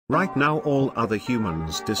Right now all other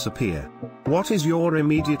humans disappear. What is your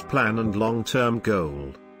immediate plan and long-term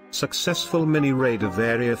goal? Successful mini-raid of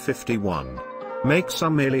Area 51. Make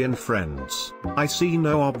some alien friends. I see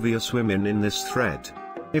no obvious women in this thread.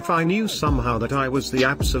 If I knew somehow that I was the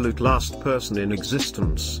absolute last person in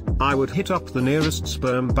existence, I would hit up the nearest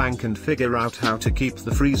sperm bank and figure out how to keep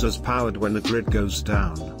the freezers powered when the grid goes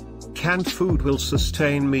down. Canned food will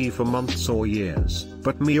sustain me for months or years,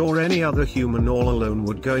 but me or any other human all alone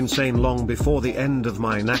would go insane long before the end of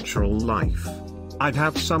my natural life. I'd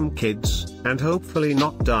have some kids, and hopefully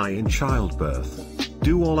not die in childbirth.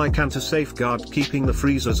 Do all I can to safeguard keeping the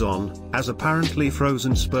freezers on, as apparently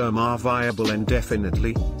frozen sperm are viable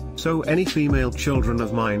indefinitely. So any female children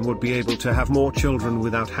of mine would be able to have more children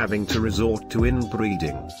without having to resort to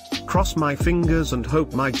inbreeding. Cross my fingers and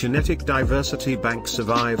hope my genetic diversity bank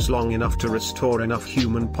survives long enough to restore enough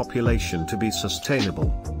human population to be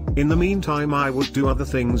sustainable. In the meantime I would do other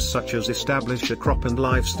things such as establish a crop and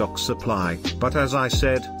livestock supply, but as I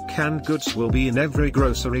said, canned goods will be in every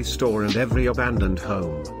grocery store and every abandoned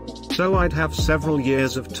home. So I'd have several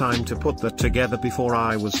years of time to put that together before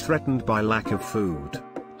I was threatened by lack of food.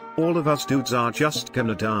 All of us dudes are just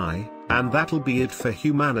gonna die, and that'll be it for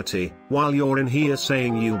humanity, while you're in here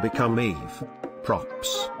saying you'll become Eve.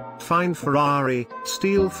 Props. Find Ferrari,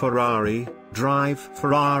 steal Ferrari, drive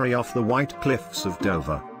Ferrari off the white cliffs of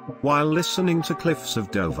Dover. While listening to Cliffs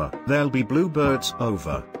of Dover, there'll be bluebirds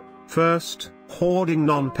over. First, hoarding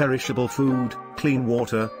non-perishable food, clean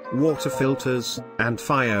water, water filters, and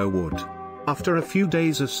firewood. After a few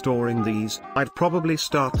days of storing these, I'd probably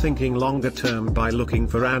start thinking longer term by looking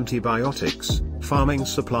for antibiotics, farming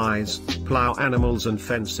supplies, plow animals and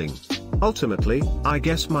fencing. Ultimately, I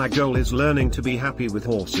guess my goal is learning to be happy with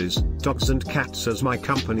horses, dogs and cats as my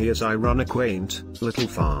company as I run a quaint, little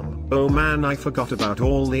farm. Oh man, I forgot about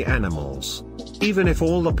all the animals. Even if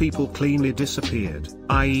all the people cleanly disappeared,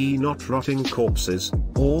 i.e. not rotting corpses,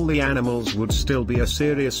 all the animals would still be a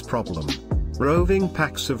serious problem. Roving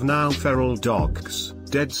packs of now feral dogs,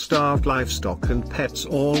 dead starved livestock and pets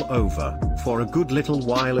all over. For a good little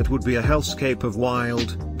while it would be a hellscape of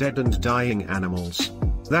wild, dead and dying animals.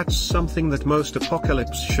 That's something that most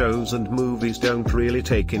apocalypse shows and movies don't really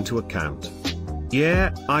take into account.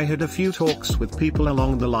 Yeah, I had a few talks with people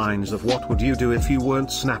along the lines of what would you do if you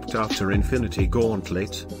weren't snapped after Infinity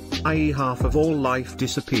Gauntlet, i.e. half of all life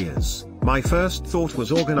disappears. My first thought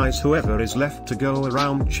was organize whoever is left to go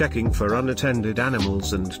around checking for unattended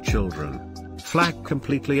animals and children. Flag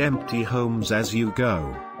completely empty homes as you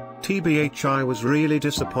go. TBH, I was really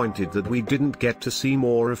disappointed that we didn't get to see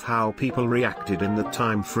more of how people reacted in the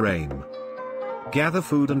time frame. Gather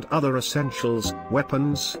food and other essentials,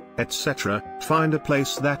 weapons, etc., find a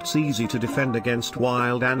place that's easy to defend against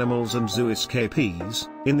wild animals and zoo escapees,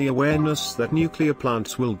 in the awareness that nuclear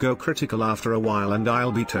plants will go critical after a while and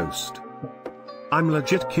I'll be toast. I'm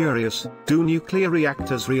legit curious, do nuclear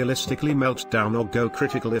reactors realistically melt down or go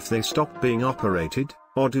critical if they stop being operated,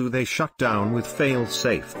 or do they shut down with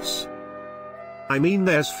fail-safes? I mean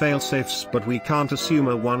there's fail-safes but we can't assume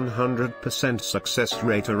a 100% success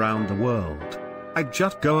rate around the world. I'd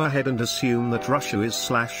just go ahead and assume that Russia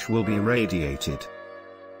will be irradiated.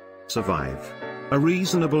 Survive. A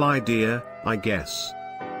reasonable idea, I guess.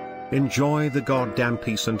 Enjoy the goddamn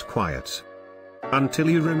peace and quiet. Until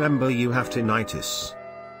you remember you have tinnitus.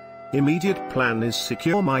 Immediate plan is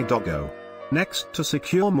secure my doggo. Next to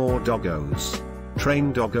secure more doggos.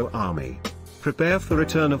 Train doggo army. Prepare for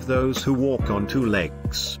return of those who walk on two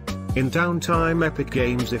legs. In downtime Epic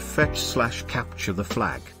Games if fetch/capture the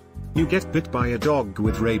flag. You get bit by a dog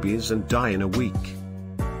with rabies and die in a week.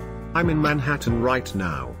 I'm in Manhattan right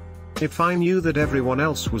now. If I knew that everyone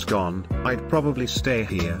else was gone, I'd probably stay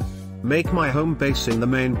here. Make my home base in the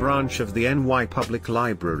main branch of the NY Public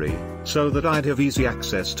Library, so that I'd have easy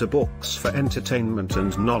access to books for entertainment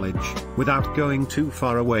and knowledge, without going too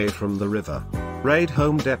far away from the river. Raid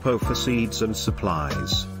Home Depot for seeds and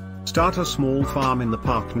supplies. Start a small farm in the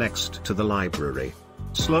park next to the library.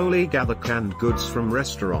 Slowly gather canned goods from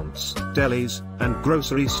restaurants, delis, and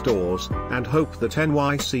grocery stores, and hope that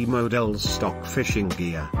NYC models stock fishing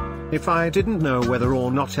gear. If I didn't know whether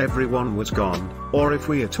or not everyone was gone, or if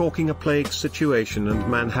we are talking a plague situation and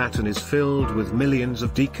Manhattan is filled with millions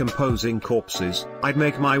of decomposing corpses, I'd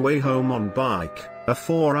make my way home on bike, a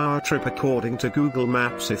 4-hour trip according to Google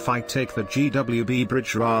Maps if I take the GWB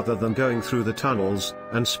bridge rather than going through the tunnels,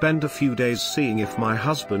 and spend a few days seeing if my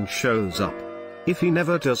husband shows up. If he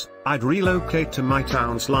never does, I'd relocate to my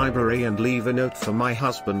town's library and leave a note for my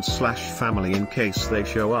husband/family in case they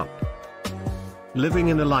show up. Living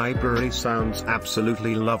in a library sounds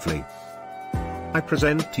absolutely lovely. I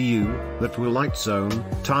present to you, the Twilight Zone,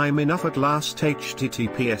 time enough at last.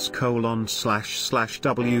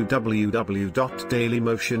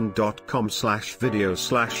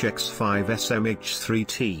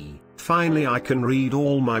 https://www.dailymotion.com/video/x5smh3t. Finally I can read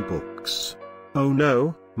all my books. Oh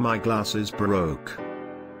no, my glasses broke.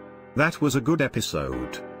 That was a good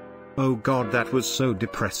episode. Oh god, that was so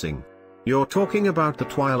depressing. You're talking about the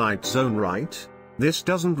Twilight Zone, right? This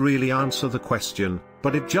doesn't really answer the question,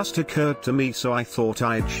 but it just occurred to me, so I thought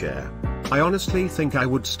I'd share. I honestly think I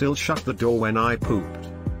would still shut the door when I pooped.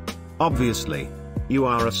 Obviously. You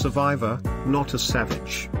are a survivor, not a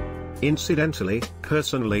savage. Incidentally,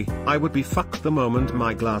 personally, I would be fucked the moment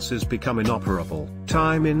my glasses become inoperable.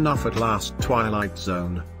 Time enough at last, Twilight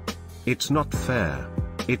Zone. It's not fair.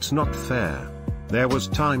 It's not fair. There was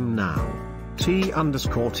time now.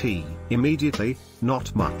 T_T. Immediately,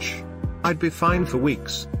 not much. I'd be fine for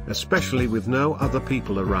weeks, especially with no other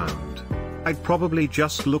people around. I'd probably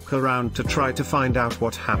just look around to try to find out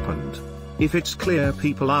what happened. If it's clear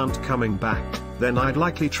people aren't coming back, then I'd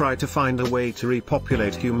likely try to find a way to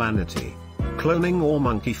repopulate humanity. Cloning or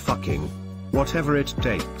monkey fucking. Whatever it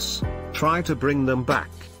takes. Try to bring them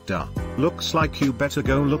back, duh. Looks like you better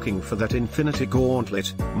go looking for that infinity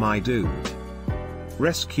gauntlet, my dude.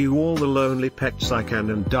 Rescue all the lonely pets I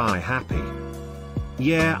can and die happy.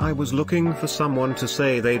 Yeah, I was looking for someone to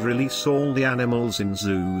say they'd release all the animals in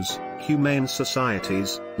zoos, humane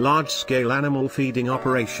societies, large-scale animal feeding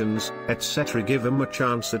operations, etc. Give them a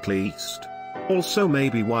chance at least. Also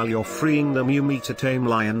maybe while you're freeing them you meet a tame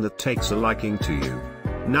lion that takes a liking to you.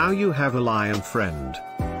 Now you have a lion friend.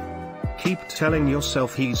 Keep telling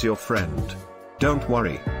yourself he's your friend. Don't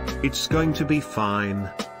worry. It's going to be fine.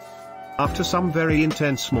 After some very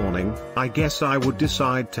intense morning, I guess I would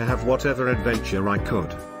decide to have whatever adventure I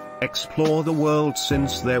could. Explore the world,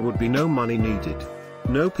 since there would be no money needed.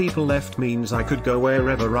 No people left means I could go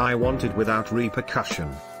wherever I wanted without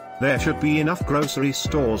repercussion. There should be enough grocery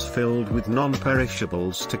stores filled with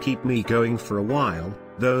non-perishables to keep me going for a while,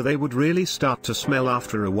 though they would really start to smell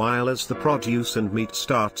after a while as the produce and meat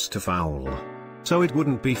starts to foul. So it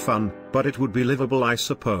wouldn't be fun, but it would be livable, I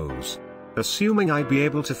suppose. Assuming I'd be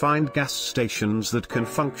able to find gas stations that can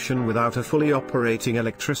function without a fully operating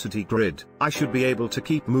electricity grid, I should be able to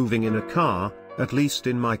keep moving in a car, at least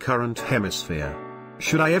in my current hemisphere.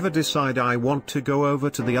 Should I ever decide I want to go over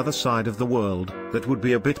to the other side of the world, that would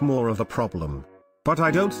be a bit more of a problem. But I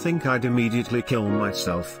don't think I'd immediately kill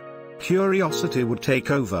myself. Curiosity would take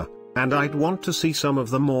over, and I'd want to see some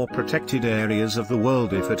of the more protected areas of the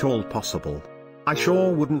world if at all possible. I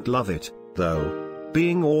sure wouldn't love it, though.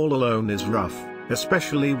 Being all alone is rough,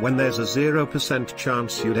 especially when there's a 0%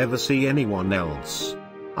 chance you'd ever see anyone else.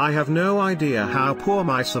 I have no idea how poor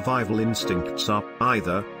my survival instincts are,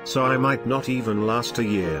 either, so I might not even last a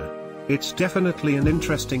year. It's definitely an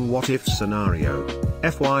interesting what-if scenario.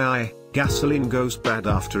 FYI, gasoline goes bad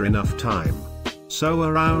after enough time. So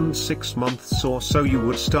around 6 months or so you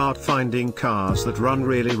would start finding cars that run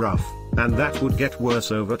really rough, and that would get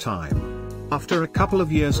worse over time. After a couple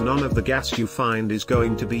of years none of the gas you find is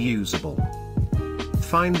going to be usable.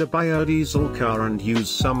 Find a biodiesel car and use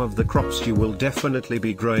some of the crops you will definitely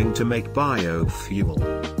be growing to make biofuel.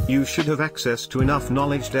 You should have access to enough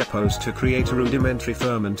knowledge depots to create a rudimentary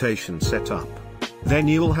fermentation setup. Then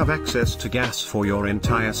you'll have access to gas for your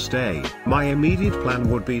entire stay. My immediate plan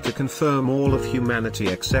would be to confirm all of humanity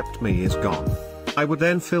except me is gone. I would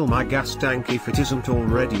then fill my gas tank if it isn't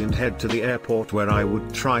already and head to the airport, where I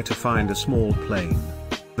would try to find a small plane.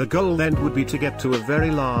 The goal then would be to get to a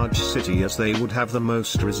very large city, as they would have the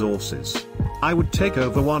most resources. I would take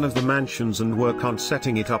over one of the mansions and work on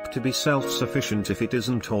setting it up to be self-sufficient if it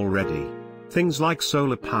isn't already. Things like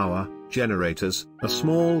solar power, generators, a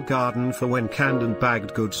small garden for when canned and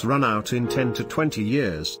bagged goods run out in 10 to 20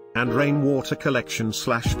 years, and rainwater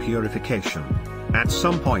collection/purification. At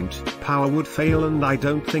some point, power would fail and I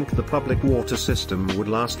don't think the public water system would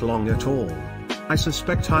last long at all. I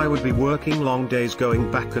suspect I would be working long days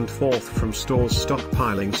going back and forth from stores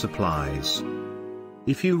stockpiling supplies.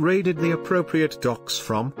 If you raided the appropriate docks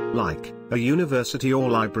from, like, a university or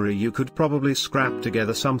library, you could probably scrap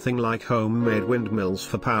together something like homemade windmills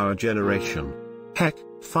for power generation. Heck,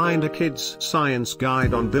 find a kid's science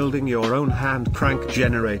guide on building your own hand crank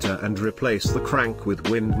generator and replace the crank with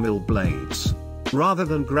windmill blades. Rather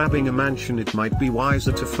than grabbing a mansion, it might be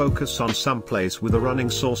wiser to focus on some place with a running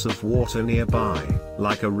source of water nearby,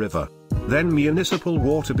 like a river. Then municipal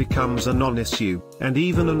water becomes a non-issue, and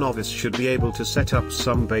even a novice should be able to set up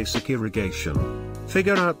some basic irrigation.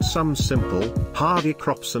 Figure out some simple, hardy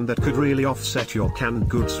crops, and that could really offset your canned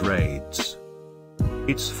goods raids.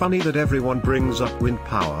 It's funny that everyone brings up wind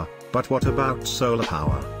power, But what about solar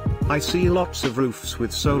power? I see lots of roofs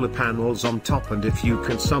with solar panels on top, and if you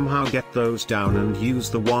can somehow get those down and use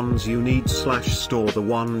the ones you need / store the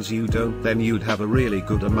ones you don't, then you'd have a really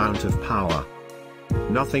good amount of power.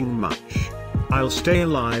 Nothing much. I'll stay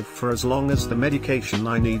alive for as long as the medication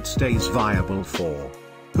I need stays viable for.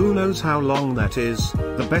 Who knows how long that is?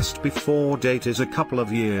 The best before date is a couple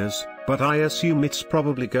of years, but I assume it's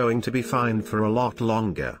probably going to be fine for a lot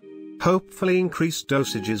longer. Hopefully increased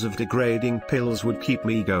dosages of degrading pills would keep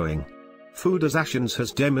me going. Food, as Ashens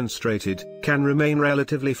has demonstrated, can remain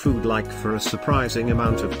relatively food-like for a surprising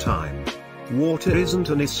amount of time. Water isn't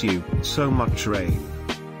an issue, so much rain.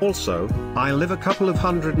 Also, I live a couple of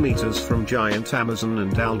 100 meters from giant Amazon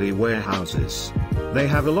and Aldi warehouses. They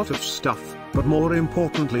have a lot of stuff, but more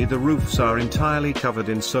importantly the roofs are entirely covered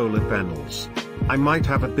in solar panels. I might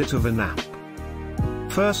have a bit of a nap.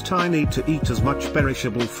 First, I need to eat as much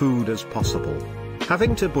perishable food as possible.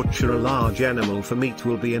 Having to butcher a large animal for meat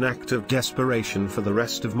will be an act of desperation for the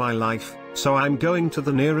rest of my life, so I'm going to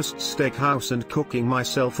the nearest steakhouse and cooking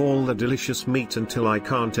myself all the delicious meat until I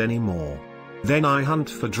can't anymore. Then I hunt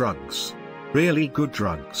for drugs. Really good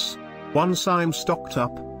drugs. Once I'm stocked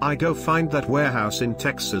up, I go find that warehouse in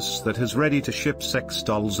Texas that has ready to ship sex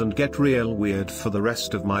dolls and get real weird for the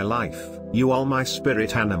rest of my life. You are my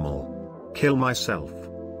spirit animal. Kill myself.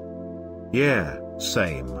 Yeah,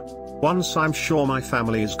 same. Once I'm sure my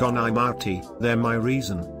family is gone, I'm outie, they're my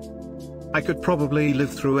reason. I could probably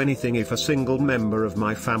live through anything if a single member of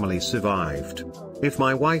my family survived. If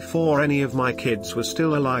my wife or any of my kids were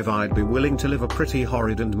still alive, I'd be willing to live a pretty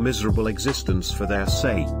horrid and miserable existence for their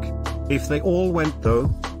sake. If they all went though,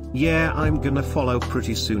 yeah, I'm gonna follow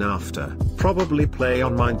pretty soon after. Probably play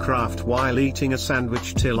on Minecraft while eating a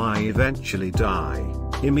sandwich till I eventually die.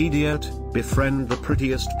 Immediate, befriend the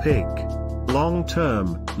prettiest pig. Long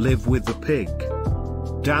term, live with the pig.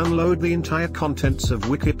 Download the entire contents of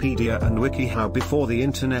Wikipedia and WikiHow before the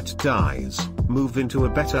internet dies. Move into a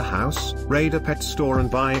better house, raid a pet store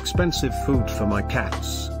and buy expensive food for my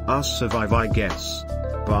cats. Us survive, I guess.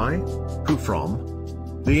 Buy? Who from?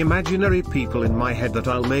 The imaginary people in my head that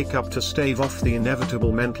I'll make up to stave off the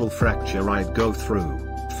inevitable mental fracture I'd go through.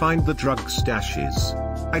 Find the drug stashes.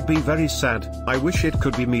 I'd be very sad. I wish it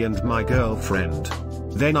could be me and my girlfriend.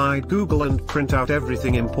 Then I'd Google and print out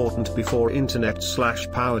everything important before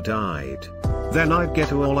internet/power died. Then I'd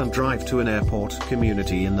get a all and drive to an airport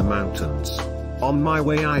community in the mountains. On my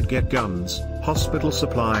way I'd get guns, hospital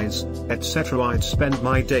supplies, etc. I'd spend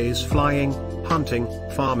my days flying, hunting,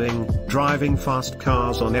 farming, driving fast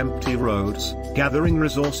cars on empty roads, gathering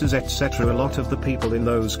resources, etc. A lot of the people in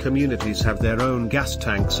those communities have their own gas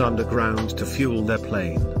tanks underground to fuel their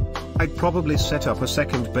plane. I'd probably set up a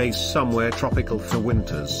second base somewhere tropical for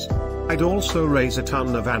winters. I'd also raise a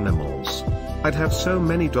ton of animals. I'd have so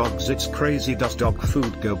many dogs it's crazy. Does dog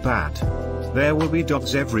food go bad? There will be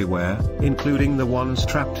dogs everywhere, including the ones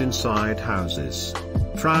trapped inside houses.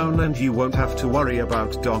 Frown and you won't have to worry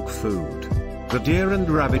about dog food. The deer and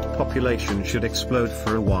rabbit population should explode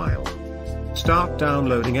for a while. Start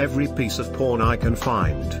downloading every piece of porn I can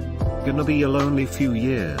find. Gonna be a lonely few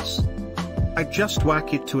years. I'd just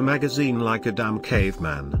whack it to a magazine like a damn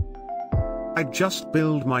caveman. I'd just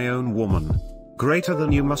build my own woman. Greater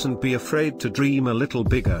than you. Mustn't be afraid to dream a little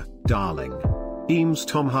bigger, darling. Eames,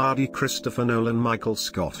 Tom Hardy, Christopher Nolan, Michael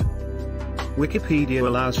Scott. Wikipedia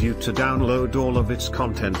allows you to download all of its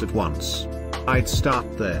content at once. I'd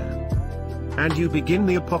start there. And you begin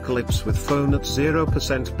the apocalypse with phone at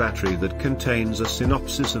 0% battery that contains a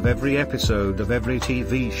synopsis of every episode of every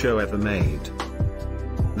TV show ever made.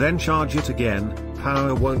 Then charge it again.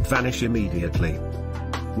 Power won't vanish immediately.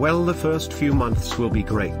 Well, the first few months will be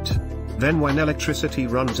great. Then when electricity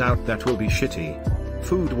runs out, that will be shitty.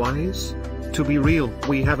 Food-wise? To be real,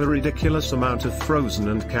 we have a ridiculous amount of frozen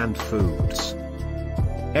and canned foods.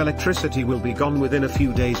 Electricity will be gone within a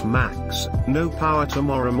few days max. No power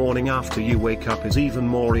tomorrow morning after you wake up is even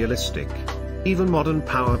more realistic. Even modern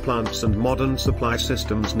power plants and modern supply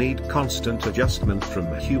systems need constant adjustment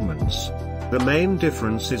from humans. The main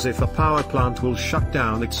difference is if a power plant will shut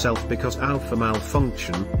down itself because of a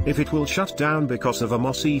malfunction, if it will shut down because of a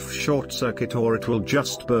massive short circuit, or it will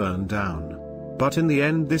just burn down. But in the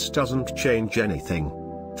end this doesn't change anything.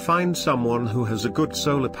 Find someone who has a good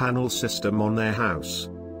solar panel system on their house.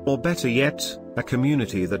 Or better yet, a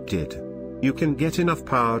community that did. You can get enough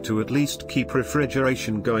power to at least keep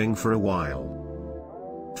refrigeration going for a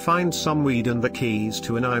while. Find some weed and the keys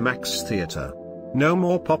to an IMAX theater. No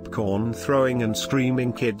more popcorn throwing and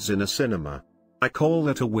screaming kids in a cinema. I call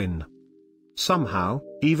that a win. Somehow,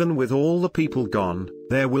 even with all the people gone,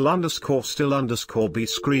 there will still be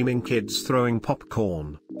screaming kids throwing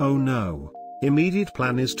popcorn. Oh no. Immediate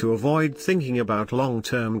plan is to avoid thinking about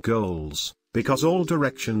long-term goals, because all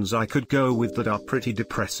directions I could go with that are pretty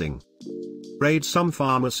depressing. Raid some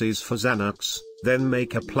pharmacies for Xanax, then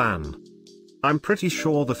make a plan. I'm pretty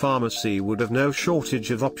sure the pharmacy would have no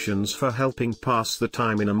shortage of options for helping pass the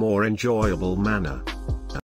time in a more enjoyable manner.